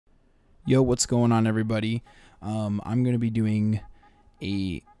Yo, what's going on, everybody? I'm going to be doing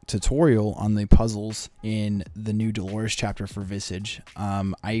a tutorial on the puzzles in the new Delores chapter for Visage.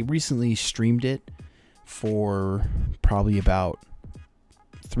 I recently streamed it for probably about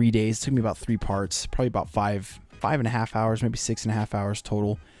 3 days. It took me about 3 parts, probably about five and a half hours, maybe 6.5 hours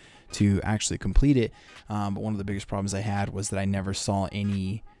total to actually complete it. But one of the biggest problems I had was that I never saw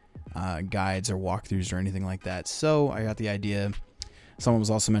any guides or walkthroughs or anything like that. So I got the idea. Someone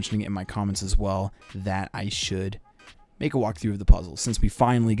was also mentioning it in my comments as well that I should make a walkthrough of the puzzle since we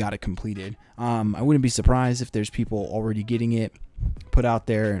finally got it completed. I wouldn't be surprised if there's people already getting it put out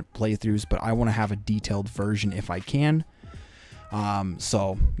there and playthroughs, but I want to have a detailed version if I can.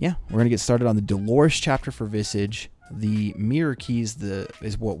 So yeah, we're gonna get started on the Delores chapter for Visage. The mirror keys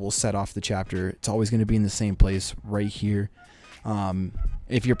is what will set off the chapter. It's always going to be in the same place right here.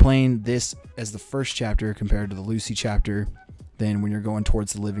 If you're playing this as the first chapter compared to the Lucy chapter, then when you're going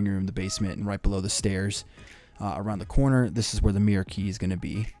towards the living room, the basement, and right below the stairs, around the corner, this is where the mirror key is going to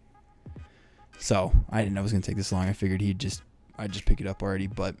be. So I didn't know it was going to take this long. I figured I'd just pick it up already.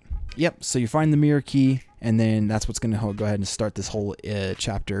 But yep, so you find the mirror key, and then that's what's going to go ahead and start this whole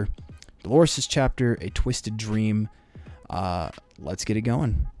chapter. Dolores' chapter, A Twisted Dream. Let's get it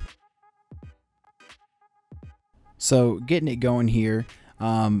going. So getting it going here,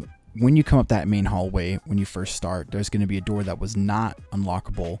 when you come up that main hallway, when you first start, there's going to be a door that was not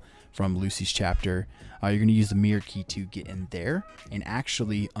unlockable from Lucy's chapter. You're going to use the mirror key to get in there and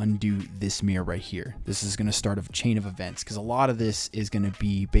actually undo this mirror right here. This is going to start a chain of events because a lot of this is going to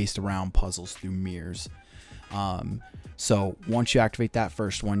be based around puzzles through mirrors. So once you activate that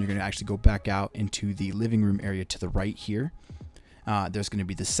first one, you're going to actually go back out into the living room area to the right here. There's going to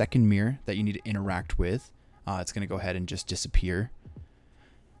be the second mirror that you need to interact with. It's going to go ahead and just disappear.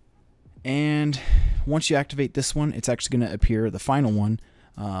 And once you activate this one, it's actually going to appear. The final one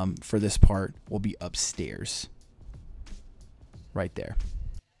for this part will be upstairs. Right there.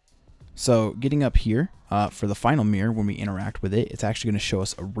 So getting up here for the final mirror, when we interact with it, it's actually going to show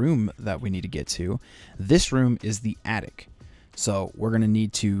us a room that we need to get to. This room is the attic. So we're going to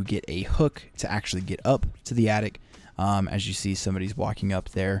need to get a hook to actually get up to the attic. As you see, somebody's walking up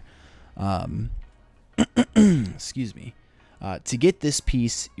there. Excuse me. To get this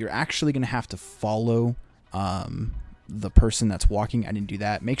piece, you're actually going to have to follow the person that's walking. I didn't do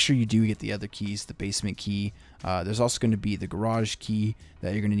that. Make sure you do get the other keys, the basement key. There's also going to be the garage key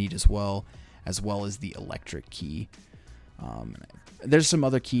that you're going to need as well as the electric key. There's some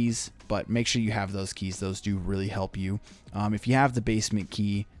other keys, but make sure you have those keys. Those do really help you. If you have the basement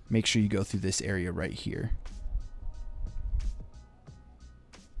key, make sure you go through this area right here.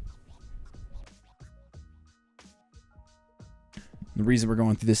 The reason we're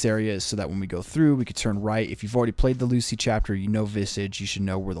going through this area is so that when we go through, we could turn right. If you've already played the Lucy chapter, you know Visage, you should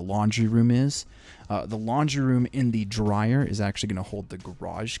know where the laundry room is. The laundry room in the dryer is actually going to hold the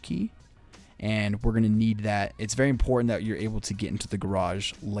garage key, and we're going to need that. It's very important that you're able to get into the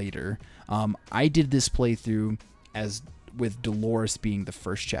garage later. I did this playthrough as with Delores being the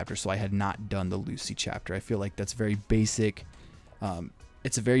first chapter, so I had not done the Lucy chapter. I feel like that's very basic.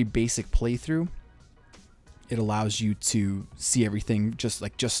 It's a very basic playthrough. It allows you to see everything just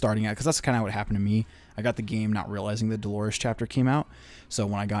starting out, because that's kind of what happened to me. I got the game not realizing the Delores chapter came out, so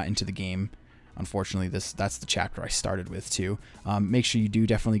when I got into the game, unfortunately that's the chapter I started with too. Make sure you do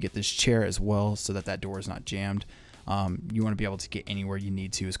definitely get this chair as well so that that door is not jammed. You want to be able to get anywhere you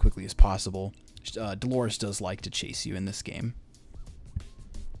need to as quickly as possible. Delores does like to chase you in this game.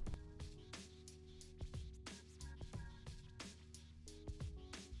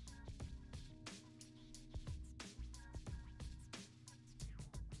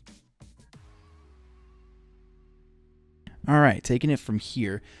 Alright, taking it from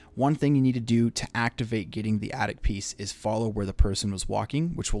here, one thing you need to do to activate getting the attic piece is follow where the person was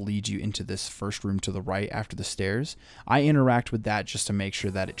walking, which will lead you into this first room to the right after the stairs. I interact with that just to make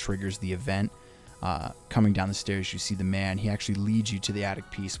sure that it triggers the event. Coming down the stairs, you see the man. He actually leads you to the attic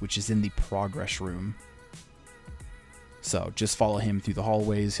piece, which is in the progress room. So just follow him through the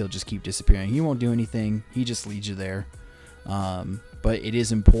hallways. He'll just keep disappearing. He won't do anything. He just leads you there. But it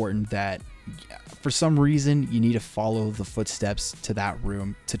is important that for some reason you need to follow the footsteps to that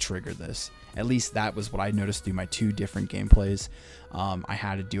room to trigger this. At least that was what I noticed through my 2 different gameplays. I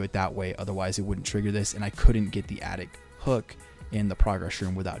had to do it that way, otherwise it wouldn't trigger this, and I couldn't get the attic hook in the progress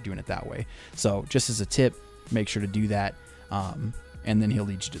room without doing it that way. So just as a tip, make sure to do that, and then he'll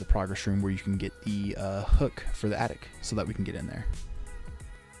lead you to the progress room where you can get the hook for the attic so that we can get in there.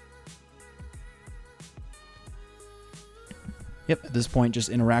 Yep, at this point, just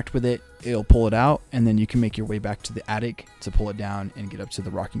interact with it. It'll pull it out, and then you can make your way back to the attic to pull it down and get up to the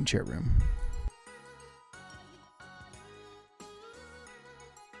rocking chair room.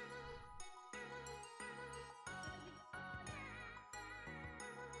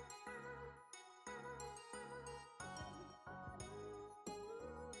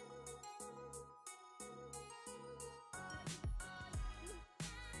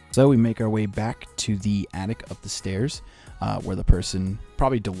 So we make our way back to the attic up the stairs, where the person,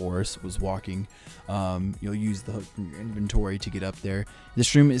 probably Delores, was walking. You'll use the hook from your inventory to get up there.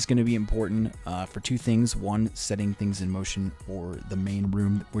 This room is going to be important for two things. One, setting things in motion for the main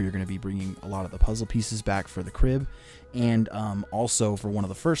room where you're going to be bringing a lot of the puzzle pieces back for the crib. And also for one of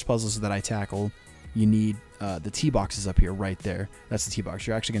the first puzzles that I tackle, you need the T boxes up here right there. That's the T box.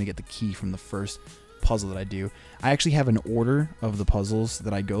 You're actually going to get the key from the first puzzle that I do. I actually have an order of the puzzles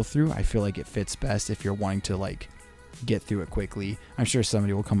that I go through. I feel like it fits best if you're wanting to like get through it quickly. I'm sure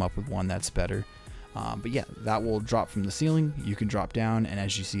somebody will come up with one that's better. But yeah, that will drop from the ceiling. You can drop down, and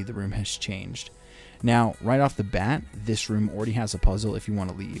as you see, the room has changed. Now, right off the bat, this room already has a puzzle if you want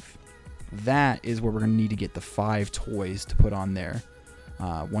to leave. That is where we're going to need to get the 5 toys to put on there.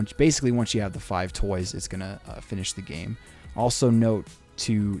 Once you have the 5 toys, it's going to finish the game. Also note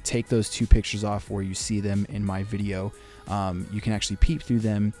to take those 2 pictures off where you see them in my video. You can actually peep through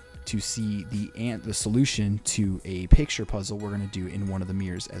them to see the solution to a picture puzzle we're going to do in one of the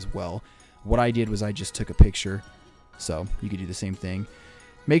mirrors as well. What I did was I just took a picture, so you could do the same thing.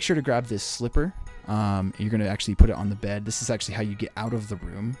 Make sure to grab this slipper. You're going to actually put it on the bed. This is actually how you get out of the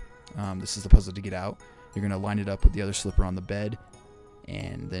room. This is the puzzle to get out. You're going to line it up with the other slipper on the bed,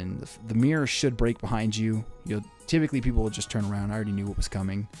 and then the mirror should break behind you. Typically people will just turn around. I already knew what was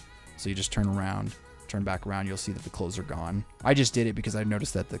coming, so you just turn around, turn back around. You'll see that the clothes are gone. I just did it because I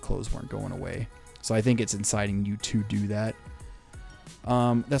noticed that the clothes weren't going away, so I think it's inciting you to do that.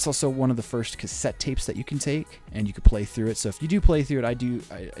 That's also one of the first cassette tapes that you can take, and you can play through it. So if you do play through it, I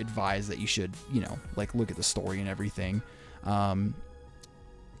advise that you should, like look at the story and everything.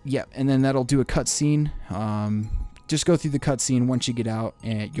 Yeah, and then that'll do a cutscene. Just go through the cutscene. Once you get out,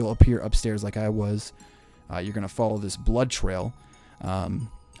 and you'll appear upstairs like I was. You're gonna follow this blood trail.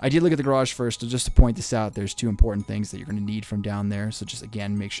 I did look at the garage first, so just to point this out, there's 2 important things that you're gonna need from down there. So just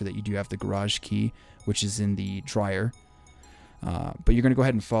again, make sure that you do have the garage key, which is in the dryer. But you're going to go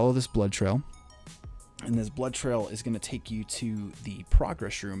ahead and follow this blood trail, and this blood trail is going to take you to the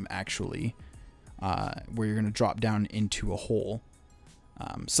progress room, actually, where you're going to drop down into a hole.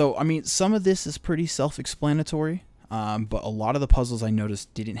 So, I mean, some of this is pretty self-explanatory, but a lot of the puzzles I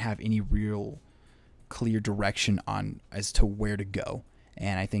noticed didn't have any real clear direction on as to where to go,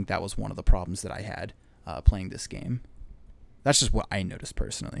 and I think that was one of the problems that I had playing this game. That's just what I noticed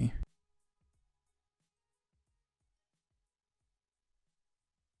personally.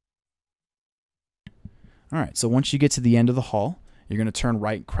 Alright, so once you get to the end of the hall, you're going to turn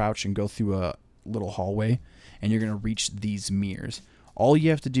right, crouch, and go through a little hallway, and you're going to reach these mirrors. All you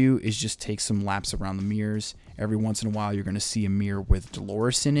have to do is just take some laps around the mirrors. Every once in a while, you're going to see a mirror with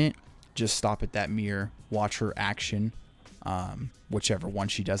Delores in it. Just stop at that mirror, watch her action, whichever one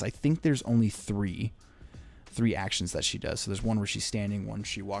she does. I think there's only three actions that she does. So there's one where she's standing, one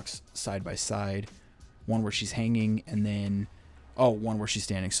she walks side by side, one where she's hanging, and then, one where she's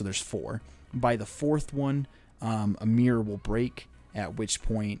standing. So there's 4. By the 4th one, a mirror will break, at which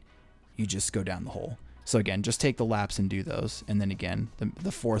point you just go down the hole. So again, just take the laps and do those. And then again, the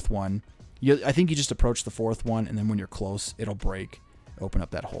 4th one, I think you just approach the 4th one, and then when you're close, it'll break, open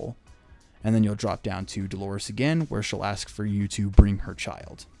up that hole. And then you'll drop down to Delores again, where she'll ask for you to bring her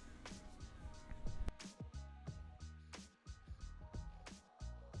child.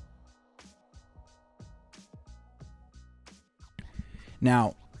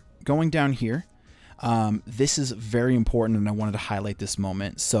 Now, going down here, this is very important, and I wanted to highlight this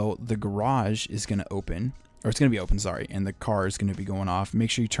moment. So the garage is going to open, or it's going to be open, sorry, and the car is going to be going off.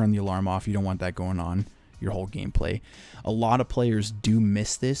 Make sure you turn the alarm off. You don't want that going on your whole gameplay. A lot of players do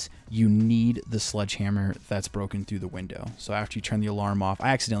miss this. You need the sledgehammer that's broken through the window. So after you turn the alarm off, I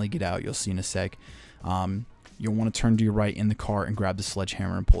accidentally get out. You'll see in a sec. You'll want to turn to your right in the car and grab the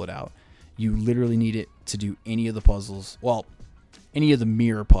sledgehammer and pull it out. You literally need it to do any of the puzzles. Well, any of the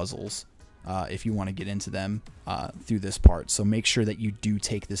mirror puzzles, if you want to get into them through this part. So make sure that you do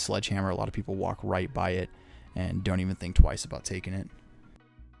take this sledgehammer. A lot of people walk right by it and don't even think twice about taking it.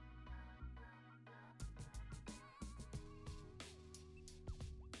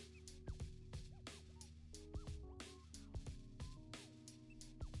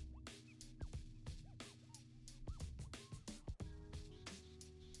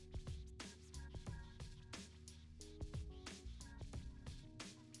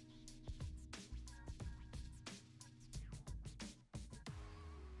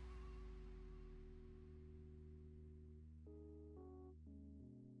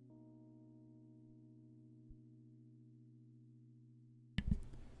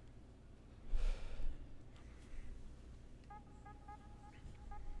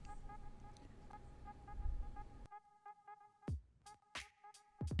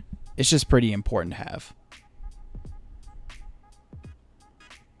 It's just pretty important to have.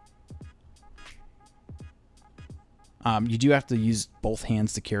 You do have to use both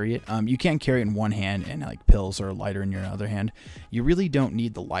hands to carry it. You can't carry it in one hand and like pills or a lighter in your other hand. You really don't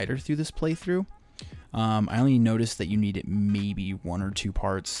need the lighter through this playthrough. I only noticed that you need it maybe 1 or 2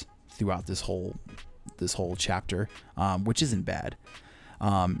 parts throughout this whole chapter, which isn't bad.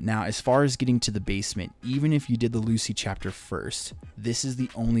 Now, as far as getting to the basement, even if you did the Lucy chapter first, this is the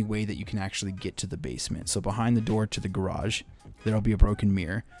only way that you can actually get to the basement. So behind the door to the garage, there'll be a broken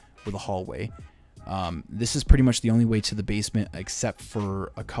mirror with a hallway. This is pretty much the only way to the basement, except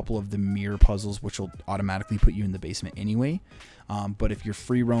for a couple of the mirror puzzles, which will automatically put you in the basement anyway. But if you're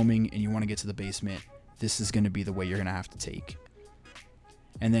free roaming and you want to get to the basement, this is going to be the way you're going to have to take.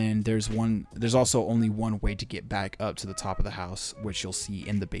 And then there's also only one way to get back up to the top of the house, which you'll see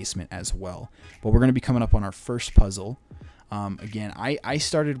in the basement as well. But we're going to be coming up on our first puzzle. Again, I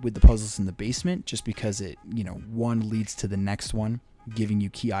started with the puzzles in the basement just because it, one leads to the next one, giving you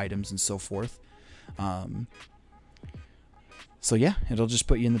key items and so forth. So yeah, it'll just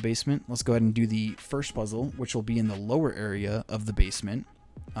put you in the basement. Let's go ahead and do the first puzzle, which will be in the lower area of the basement.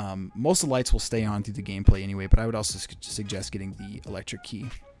 Most of the lights will stay on through the gameplay anyway, but I would also suggest getting the electric key.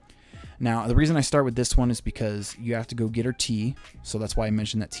 Now, the reason I start with this one is because you have to go get her T, so that's why I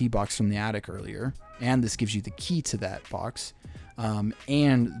mentioned that T box from the attic earlier, and this gives you the key to that box.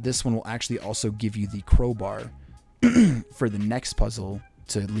 And this one will actually also give you the crowbar for the next puzzle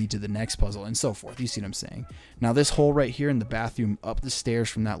to lead to the next puzzle and so forth. You see what I'm saying? Now, this hole right here in the bathroom up the stairs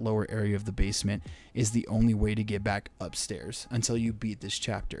from that lower area of the basement is the only way to get back upstairs until you beat this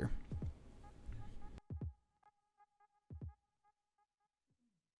chapter.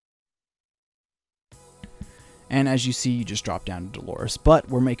 And as you see, you just drop down to Delores, but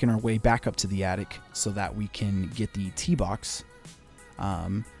we're making our way back up to the attic so that we can get the T-box.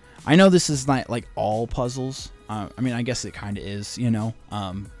 I know this is not like all puzzles. I mean, I guess it kind of is,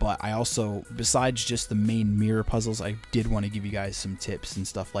 but I also, besides just the main mirror puzzles, I did want to give you guys some tips and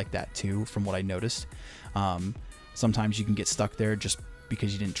stuff like that too, from what I noticed. Sometimes you can get stuck there just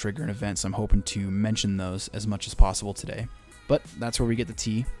because you didn't trigger an event, so I'm hoping to mention those as much as possible today. But that's where we get the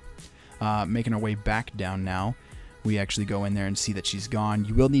T. Making our way back down now, we actually go in there and see that she's gone.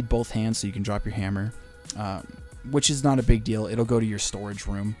 You will need both hands so you can drop your hammer, which is not a big deal. It'll go to your storage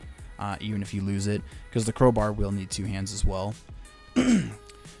room. Even if you lose it, because the crowbar will need 2 hands as well.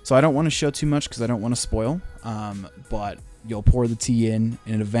 So I don't want to show too much because I don't want to spoil, but you'll pour the tea in,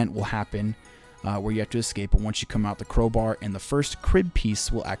 and an event will happen where you have to escape, but once you come out, the crowbar and the first crib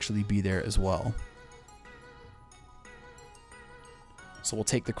piece will actually be there as well. So we'll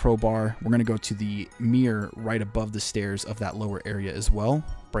take the crowbar, we're going to go to the mirror right above the stairs of that lower area as well,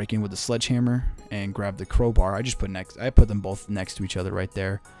 break in with the sledgehammer and grab the crowbar. I put them both next to each other right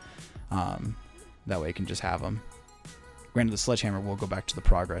there. That way I can just have them. Granted, the sledgehammer will go back to the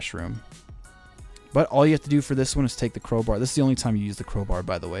progress room. But all you have to do for this one is take the crowbar. This is the only time you use the crowbar,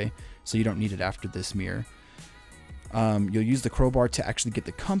 by the way, so you don't need it after this mirror. You'll use the crowbar to actually get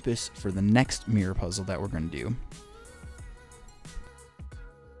the compass for the next mirror puzzle that we're going to do.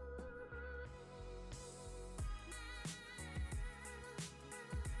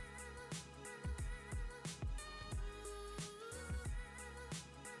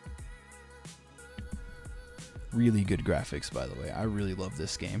 Really good graphics, by the way. I really love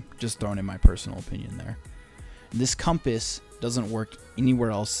this game. Just throwing in my personal opinion there. This compass doesn't work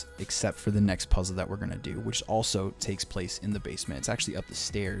anywhere else except for the next puzzle that we're going to do, which also takes place in the basement. It's actually up the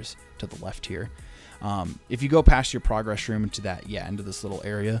stairs to the left here. If you go past your progress room into that, into this little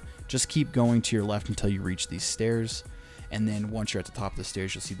area, just keep going to your left until you reach these stairs. And then once you're at the top of the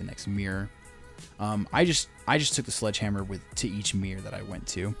stairs, you'll see the next mirror. I just took the sledgehammer to each mirror that I went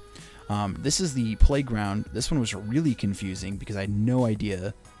to. This is the playground. This one was really confusing because I had no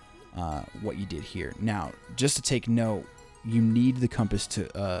idea what you did here. Now, just to take note, you need the compass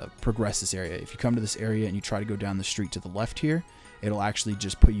to progress this area. If you come to this area and you try to go down the street to the left here, it'll actually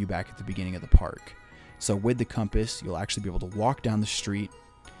just put you back at the beginning of the park. So with the compass, you'll actually be able to walk down the street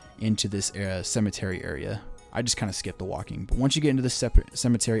into this cemetery area. I just kind of skipped the walking. But once you get into this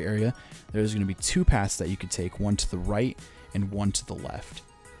cemetery area, there's going to be 2 paths that you could take, one to the right and one to the left.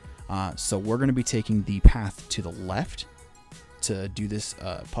 So we're going to be taking the path to the left to do this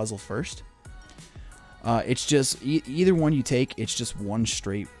puzzle first. It's just either one you take, it's just one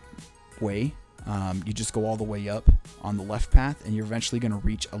straight way. You just go all the way up on the left path, and you're eventually going to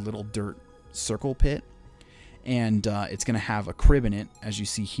reach a little dirt circle pit, and it's going to have a crib in it, as you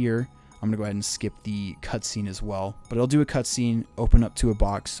see here. I'm going to go ahead and skip the cutscene as well, but it'll do a cutscene, open up to a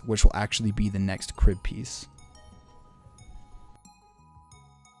box, which will actually be the next crib piece.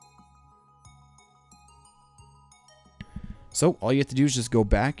 So all you have to do is just go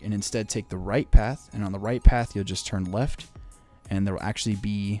back and instead take the right path, and on the right path you'll just turn left, and there will actually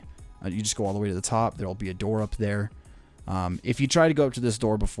be you just go all the way to the top. There will be a door up there. If you try to go up to this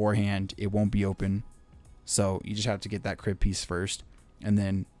door beforehand, it won't be open, so you just have to get that crib piece first, and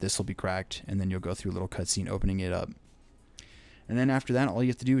then this will be cracked, and then you'll go through a little cutscene opening it up. And then after that, all you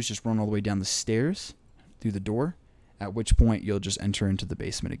have to do is just run all the way down the stairs through the door, at which point you'll just enter into the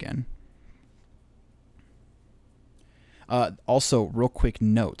basement again. Also, real quick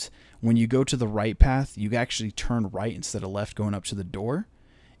note, when you go to the right path, you actually turn right instead of left going up to the door.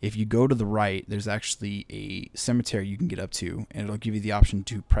 If you go to the right, there's actually a cemetery you can get up to, and it'll give you the option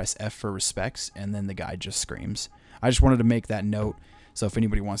to press F for respects, and then the guy just screams. I just wanted to make that note, so if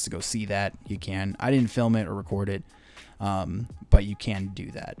anybody wants to go see that, you can. I didn't film it or record it, but you can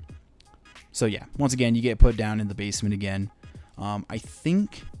do that. So yeah, once again, you get put down in the basement again. I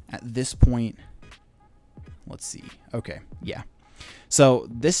think at this point, let's see. Okay, yeah. So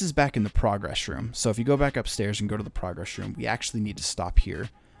this is back in the progress room. So if you go back upstairs and go to the progress room, we actually need to stop here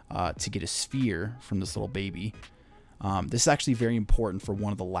to get a sphere from this little baby. This is actually very important for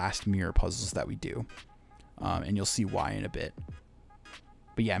one of the last mirror puzzles that we do. And you'll see why in a bit.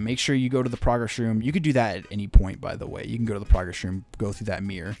 But yeah, make sure you go to the progress room. You could do that at any point, by the way. You can go to the progress room, go through that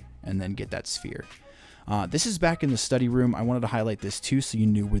mirror, and then get that sphere. This is back in the study room. I wanted to highlight this too so you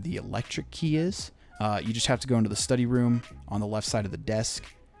knew where the electric key is. You just have to go into the study room on the left side of the desk,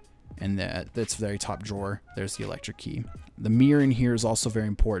 and that's the very top drawer. There's the electric key. The mirror in here is also very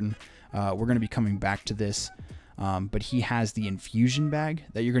important. We're going to be coming back to this, but he has the infusion bag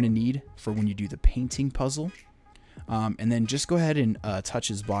that you're going to need for when you do the painting puzzle. And then just go ahead and touch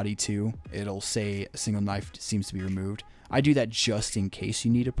his body too. It'll say a single knife seems to be removed. I do that just in case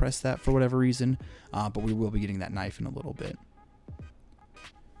you need to press that for whatever reason, but we will be getting that knife in a little bit.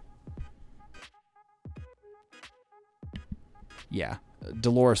 Yeah,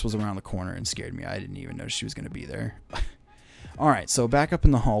 Delores was around the corner and scared me. I didn't even notice she was going to be there. Alright, so back up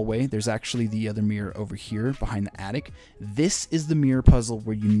in the hallway, there's actually the other mirror over here behind the attic. This is the mirror puzzle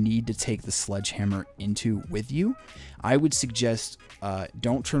where you need to take the sledgehammer into with you. I would suggest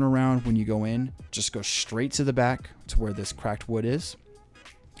don't turn around when you go in. Just go straight to the back to where this cracked wood is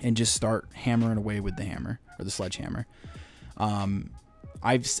and just start hammering away with the hammer or the sledgehammer.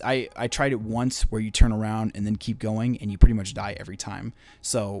 I tried it once where you turn around and then keep going and you pretty much die every time.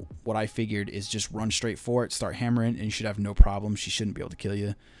 So what I figured is just run straight for it, start hammering, and you should have no problem. She shouldn't be able to kill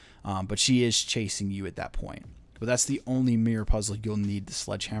you. But she is chasing you at that point. But that's the only mirror puzzle you'll need the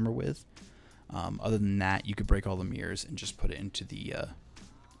sledgehammer with. Other than that, you could break all the mirrors and just put it into the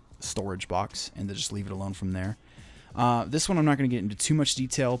storage box and then just leave it alone from there. This one I'm not going to get into too much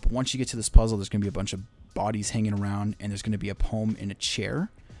detail, but once you get to this puzzle, there's going to be a bunch of bodies hanging around, and there's going to be a poem in a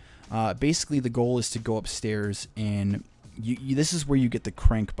chair. Basically, the goal is to go upstairs, and this is where you get the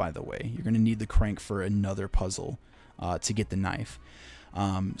crank, by the way. You're going to need the crank for another puzzle to get the knife.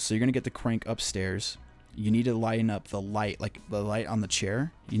 So you're going to get the crank upstairs. You need to line up the light, like the light on the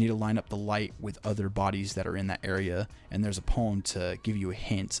chair. You need to line up the light with other bodies that are in that area, and there's a poem to give you a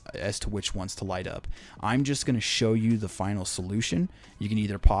hint as to which ones to light up. I'm just going to show you the final solution. You can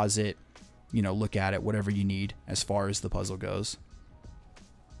either pause it, you know, look at it, whatever you need as far as the puzzle goes.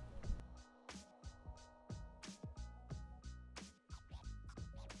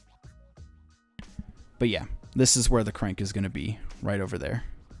 But yeah, this is where the crank is going to be, right over there.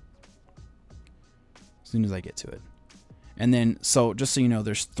 As soon as I get to it. And then, so just so you know,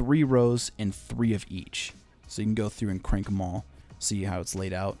 there's 3 rows and 3 of each. So you can go through and crank them all. See how it's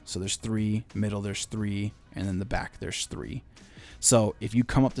laid out. So there's 3, middle there's 3, and then the back there's 3. So if you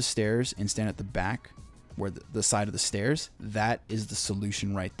come up the stairs and stand at the back, where the side of the stairs, that is the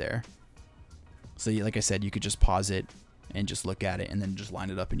solution right there. So like I said, you could just pause it and just look at it and then just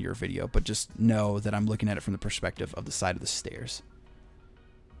line it up in your video. But just know that I'm looking at it from the perspective of the side of the stairs.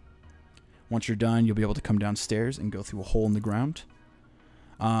 Once you're done, you'll be able to come downstairs and go through a hole in the ground.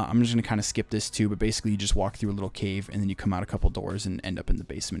 I'm just going to kind of skip this too, but basically you just walk through a little cave and then you come out a couple doors and end up in the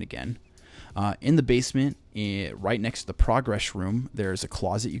basement again. In the basement, right next to the progress room, there's a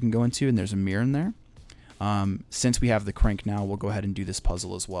closet you can go into, and there's a mirror in there. Since we have the crank now, we'll go ahead and do this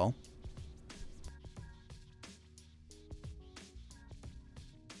puzzle as well.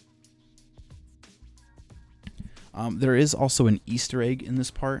 There is also an Easter egg in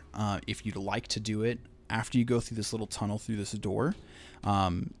this part. If you'd like to do it, after you go through this little tunnel through this door,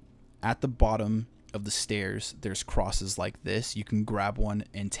 at the bottom of the stairs, there's crosses like this. You can grab one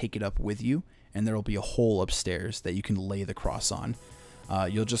and take it up with you, and there will be a hole upstairs that you can lay the cross on.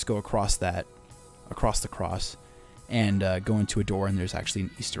 You'll just go across the cross, and go into a door, and there's actually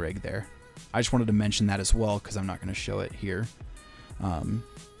an Easter egg there. I just wanted to mention that as well because I'm not going to show it here.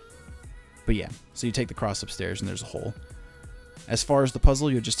 But yeah, so you take the cross upstairs and there's a hole. As far as the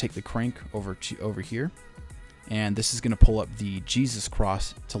puzzle, you'll just take the crank over here, and this is going to pull up the Jesus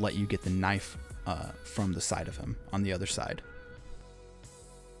cross to let you get the knife from the side of him on the other side.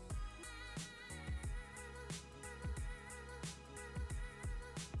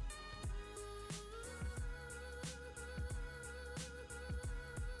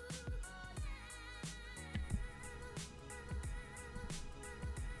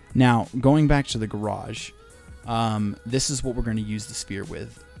 Now, going back to the garage, this is what we're going to use the sphere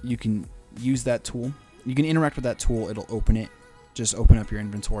with. You can use that tool. You can interact with that tool. It'll open it. Just open up your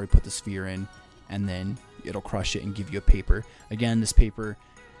inventory, put the sphere in, and then it'll crush it and give you a paper. Again, this paper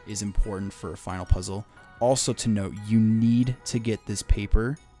is important for a final puzzle. Also to note, you need to get this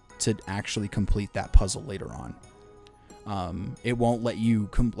paper to actually complete that puzzle later on. It won't let you...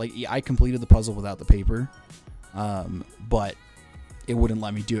 I completed the puzzle without the paper, but it wouldn't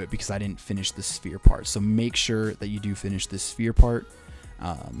let me do it because I didn't finish the sphere part. So make sure that you do finish this sphere part,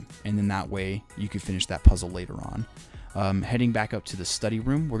 and then that way you can finish that puzzle later on. Heading back up to the study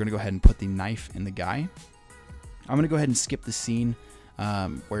room, we're going to go ahead and put the knife in the guy. I'm going to go ahead and skip the scene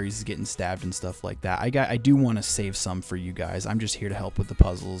where he's getting stabbed and stuff like that. I do want to save some for you guys. I'm just here to help with the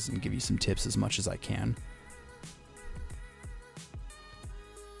puzzles and give you some tips as much as I can.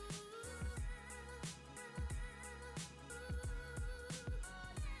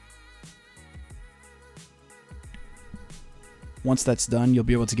 Once that's done, you'll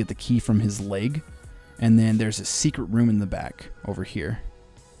be able to get the key from his leg, and then there's a secret room in the back over here.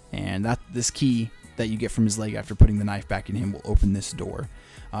 And this key that you get from his leg after putting the knife back in him will open this door.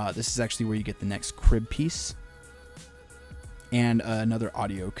 This is actually where you get the next crib piece and another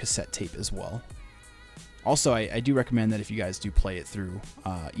audio cassette tape as well. Also, I do recommend that if you guys do play it through,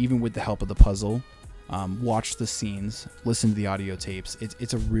 even with the help of the puzzle, watch the scenes, listen to the audio tapes.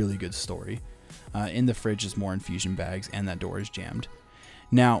 It's a really good story. In the fridge is more infusion bags, and that door is jammed.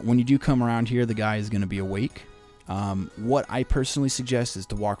 Now, when you do come around here, the guy is going to be awake. What I personally suggest is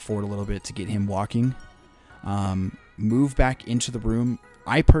to walk forward a little bit to get him walking. Move back into the room.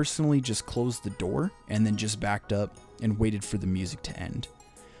 I personally just closed the door and then just backed up and waited for the music to end.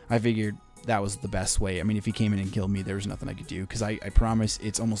 I figured that was the best way. I mean, if he came in and killed me, there was nothing I could do, because I promise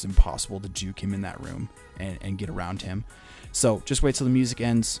it's almost impossible to juke him in that room and get around him. So just wait till the music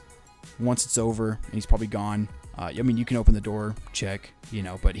ends. Once it's over and he's probably gone, I mean, you can open the door, check,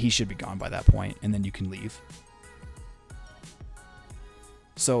 but he should be gone by that point, and then you can leave.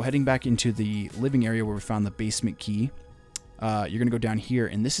 So heading back into the living area where we found the basement key, you're going to go down here,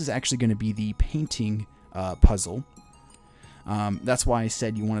 and this is actually going to be the painting puzzle. That's why I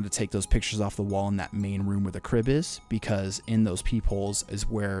said you wanted to take those pictures off the wall in that main room where the crib is, because in those peepholes is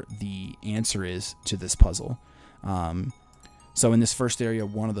where the answer is to this puzzle. So in this first area,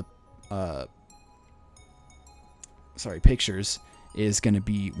 one of the pictures is going to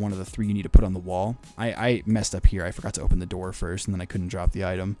be one of the 3 you need to put on the wall. I messed up here. I forgot to open the door first, and then I couldn't drop the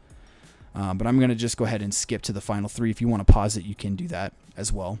item. But I'm going to just go ahead and skip to the final 3. If you want to pause it, you can do that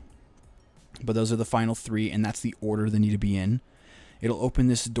as well. But those are the final 3, and that's the order they need to be in. It'll open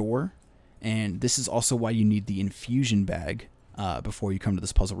this door, and this is also why you need the infusion bag before you come to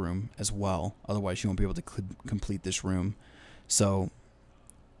this puzzle room as well. Otherwise, you won't be able to complete this room. So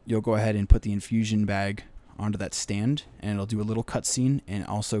you'll go ahead and put the infusion bag onto that stand, and it'll do a little cutscene and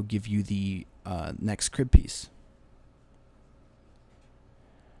also give you the next crib piece.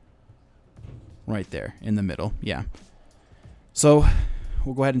 Right there in the middle, yeah. So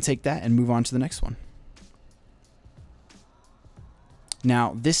we'll go ahead and take that and move on to the next one.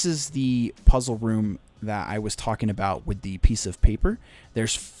 Now, this is the puzzle room that I was talking about with the piece of paper.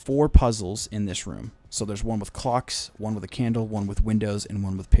 There's 4 puzzles in this room. So there's one with clocks, one with a candle, one with windows, and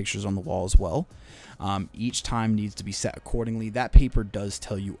one with pictures on the wall as well. Each time needs to be set accordingly. That paper does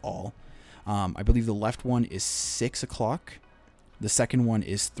tell you all. I believe the left one is 6 o'clock. The second one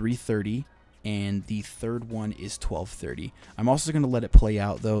is 3:30. And the third one is 12:30. I'm also going to let it play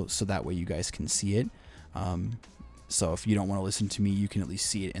out, though, so that way you guys can see it. So if you don't want to listen to me, you can at least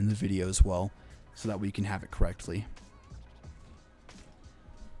see it in the video as well, so that way you can have it correctly.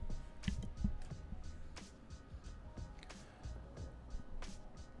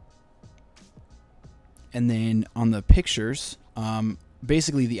 And then on the pictures,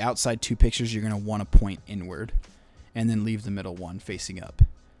 basically the outside 2 pictures, you're going to want to point inward and then leave the middle one facing up.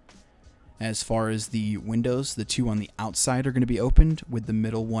 As far as the windows, the 2 on the outside are going to be opened, with the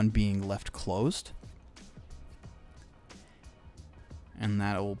middle one being left closed. And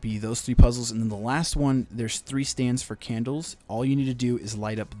that'll be those 3 puzzles. And then the last one, there's 3 stands for candles. All you need to do is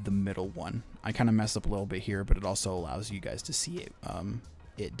light up the middle one. I kind of messed up a little bit here, but it also allows you guys to see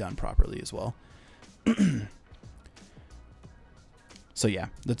it done properly as well. So yeah,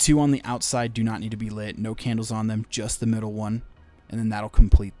 the 2 on the outside do not need to be lit. No candles on them, just the middle one. And then that'll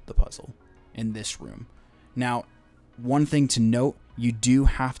complete the puzzle in this room. Now, one thing to note, you do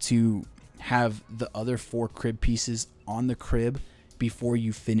have to have the other 4 crib pieces on the crib before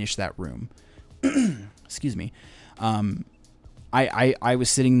you finish that room. Excuse me. I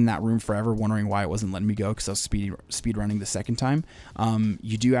was sitting in that room forever wondering why it wasn't letting me go because I was speed running the second time.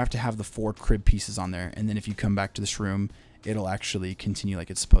 You do have to have the 4 crib pieces on there, and then if you come back to this room, it'll actually continue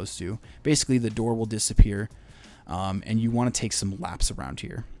like it's supposed to. Basically, the door will disappear, and you want to take some laps around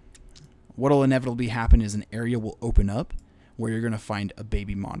here. What'll inevitably happen is an area will open up where you're going to find a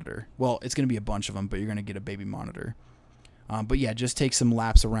baby monitor. Well, it's going to be a bunch of them, but you're going to get a baby monitor. But yeah, just take some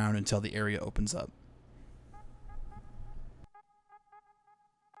laps around until the area opens up.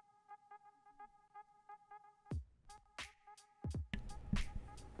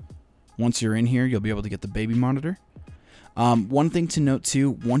 Once you're in here, you'll be able to get the baby monitor. One thing to note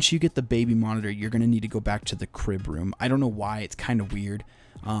too, once you get the baby monitor, you're going to need to go back to the crib room. I don't know why, it's kind of weird.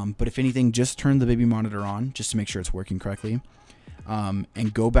 But if anything, just turn the baby monitor on just to make sure it's working correctly.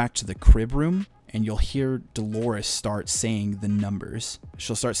 And go back to the crib room, and you'll hear Delores start saying the numbers.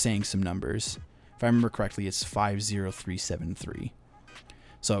 She'll start saying some numbers. If I remember correctly, it's 50373.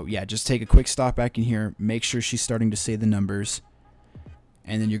 So yeah, just take a quick stop back in here, make sure she's starting to say the numbers,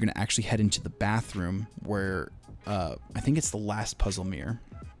 and then you're going to actually head into the bathroom where I think it's the last puzzle mirror.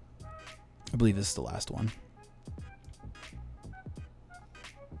 I believe this is the last one.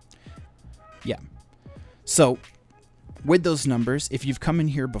 Yeah. So with those numbers, if you've come in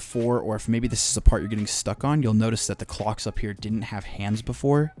here before, or if maybe this is a part you're getting stuck on, you'll notice that the clocks up here didn't have hands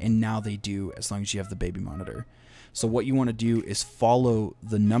before, and now they do as long as you have the baby monitor. So what you want to do is follow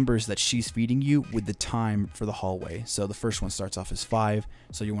the numbers that she's feeding you with the time for the hallway. So the first one starts off as 5,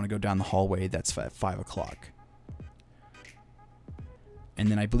 so you want to go down the hallway, that's at 5 o'clock. And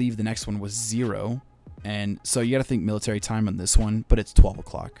then I believe the next one was 0, and so you got to think military time on this one, but it's 12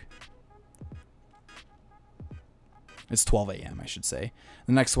 o'clock. It's 12 a.m. I should say.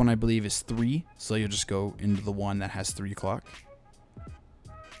 The next one I believe is 3, so you'll just go into the one that has 3 o'clock.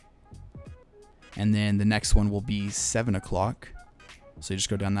 And then the next one will be 7 o'clock, so you just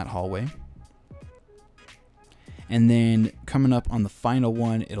go down that hallway. And then coming up on the final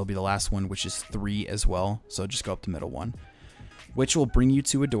one, it'll be the last one, which is 3 as well, so just go up the middle one, which will bring you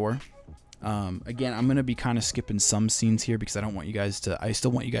to a door. Again, I'm going to be kind of skipping some scenes here because I don't want you guys to, I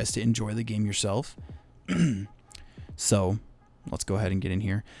still want you guys to enjoy the game yourself. So let's go ahead and get in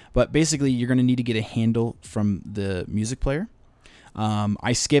here. But basically, you're going to need to get a handle from the music player.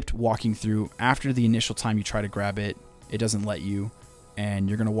 I skipped walking through. After the initial time you try to grab it, it doesn't let you, and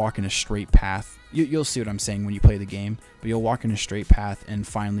you're going to walk in a straight path. You'll see what I'm saying when you play the game, but you'll walk in a straight path and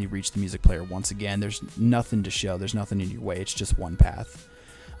finally reach the music player once again. There's nothing to show. There's nothing in your way. It's just one path.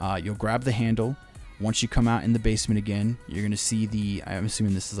 You'll grab the handle. Once you come out in the basement again, you're going to see the, I'm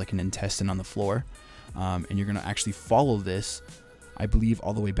assuming this is like an intestine on the floor. And you're going to actually follow this, I believe,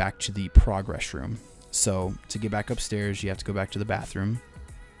 all the way back to the progress room. So to get back upstairs, you have to go back to the bathroom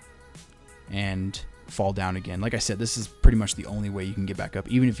and fall down again. Like I said, this is pretty much the only way you can get back up,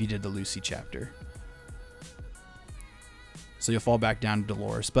 even if you did the Lucy chapter. So you'll fall back down to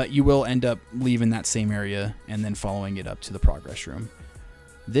Delores, but you will end up leaving that same area and then following it up to the progress room.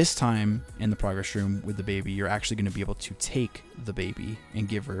 This time in the progress room with the baby, you're actually going to be able to take the baby and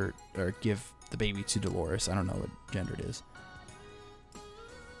give her, or give the baby to Delores. I don't know what gender it is.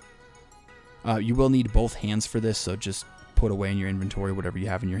 You will need both hands for this, so just put away in your inventory whatever you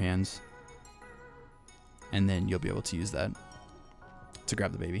have in your hands, and then you'll be able to use that to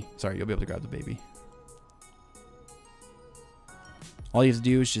grab the baby. Sorry, you'll be able to grab the baby. All you have to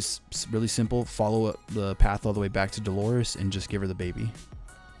do is just really simple, follow the path all the way back to Delores and just give her the baby.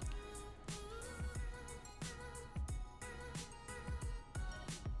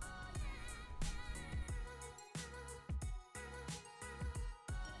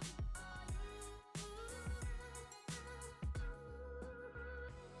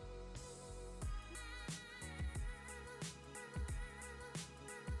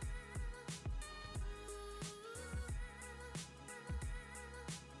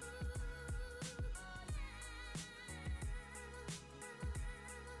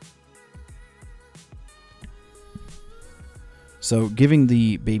 So giving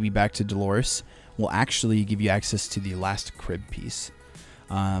the baby back to Delores will actually give you access to the last crib piece.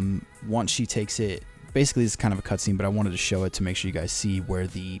 Once she takes it basically this is kind of a cutscene, but I wanted to show it to make sure you guys see where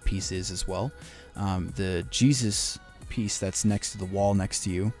the piece is as well. The Jesus piece that's next to the wall next to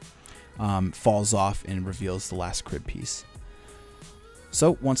you falls off and reveals the last crib piece.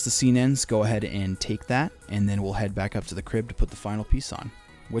 So once the scene ends, go ahead and take that, and then we'll head back up to the crib to put the final piece on,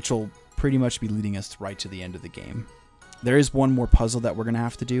 which will pretty much be leading us right to the end of the game. There is one more puzzle that we're going to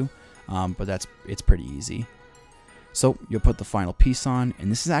have to do, but it's pretty easy. So you'll put the final piece on,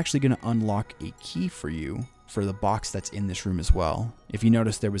 and this is actually going to unlock a key for you for the box that's in this room as well. If you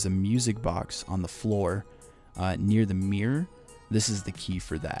notice, there was a music box on the floor near the mirror. This is the key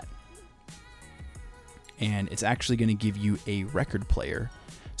for that. And it's actually going to give you a record player.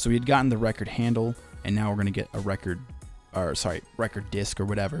 So we had gotten the record handle, and now we're going to get a record disc or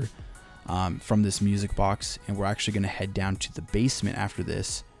whatever from this music box, and we're actually going to head down to the basement after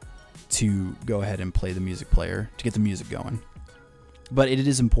this to go ahead and play the music player to get the music going. But it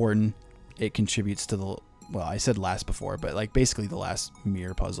is important. It contributes to the, well, I said last before, but like basically the last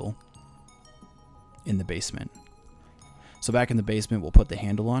mirror puzzle in the basement. So back in the basement, we'll put the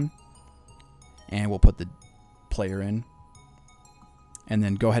handle on, and we'll put the player in, and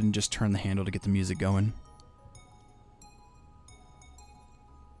then go ahead and just turn the handle to get the music going.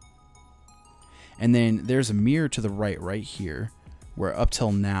 And then there's a mirror to the right here, where up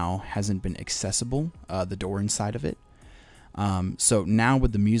till now hasn't been accessible, the door inside of it. So now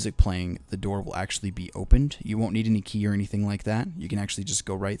with the music playing, the door will actually be opened. You won't need any key or anything like that. You can actually just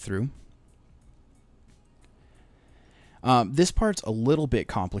go right through. This part's a little bit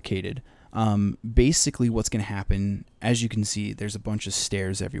complicated. Basically what's going to happen, as you can see, there's a bunch of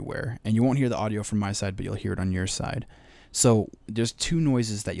stairs everywhere, and you won't hear the audio from my side, but you'll hear it on your side. So there's two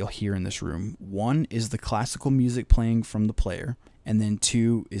noises that you'll hear in this room. One is the classical music playing from the player, and then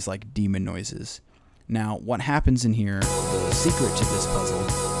two is like demon noises. Now what happens in here, the secret to this puzzle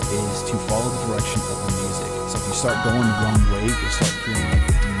is to follow the direction of the music. So if you start going the wrong way, you'll start hearing like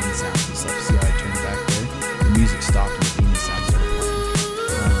the demon sounds and stuff. See how I turned back there? The music stopped and the demon sounds started playing.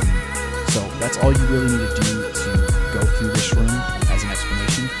 So that's all you really need to do to go through this room as an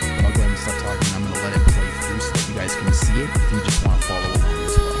explanation. I'll go ahead and stop talking. I'm going to let it play through so that you guys can see it if you just want to follow along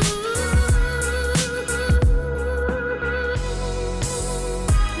as well.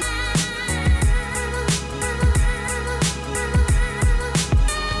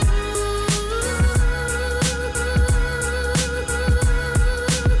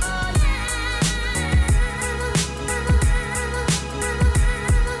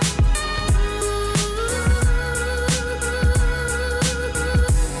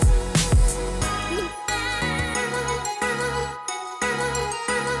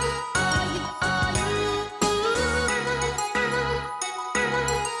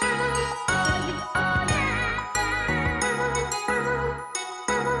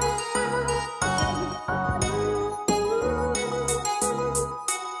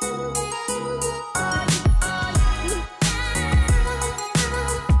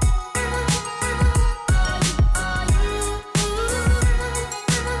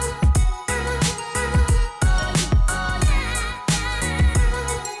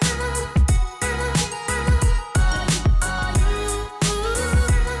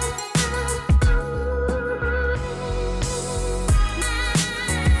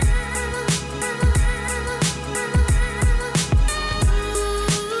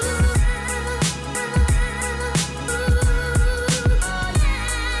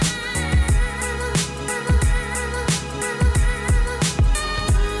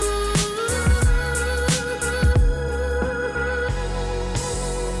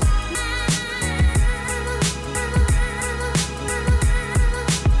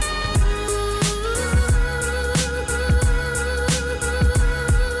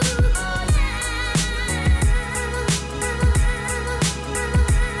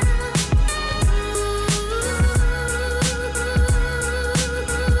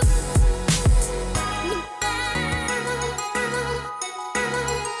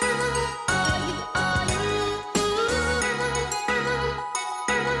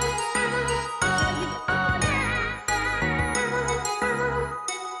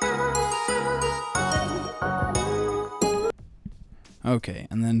 Okay,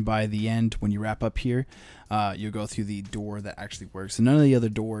 and then by the end, when you wrap up here, you'll go through the door that actually works. And none of the other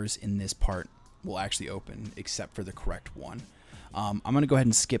doors in this part will actually open except for the correct one. I'm going to go ahead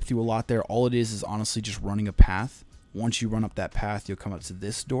and skip through a lot there. All it is honestly just running a path. Once you run up that path, you'll come up to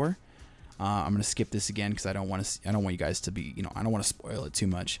this door. I'm going to skip this again because I don't want you guys to be, I don't want to spoil it too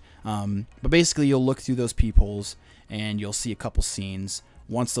much. But basically, you'll look through those peepholes and you'll see a couple scenes.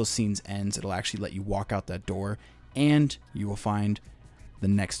 Once those scenes ends, it'll actually let you walk out that door, and you will find the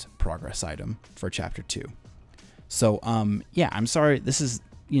next progress item for chapter 2. So yeah, I'm sorry, this is,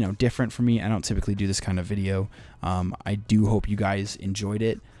 you know, different for me. I don't typically do this kind of video. I do hope you guys enjoyed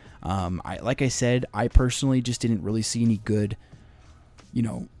it. Like I said, I personally just didn't really see any good, you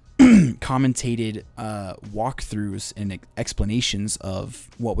know, commentated walkthroughs and explanations of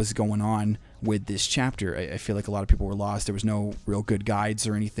what was going on with this chapter. I feel like a lot of people were lost. There was no real good guides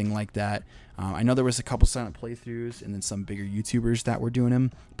or anything like that. I know there was a couple silent playthroughs and then some bigger YouTubers that were doing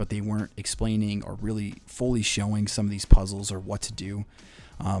them, but they weren't explaining or really fully showing some of these puzzles or what to do.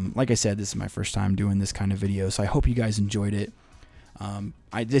 Like I said, this is my first time doing this kind of video, so I hope you guys enjoyed it.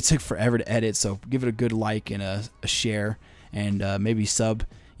 It took forever to edit, so give it a good like and a share, and maybe sub.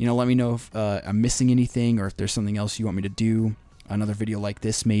 You know, let me know if I'm missing anything or if there's something else you want me to do, another video like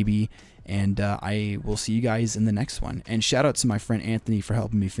this maybe, and I will see you guys in the next one. And shout out to my friend Anthony for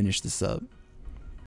helping me finish this up.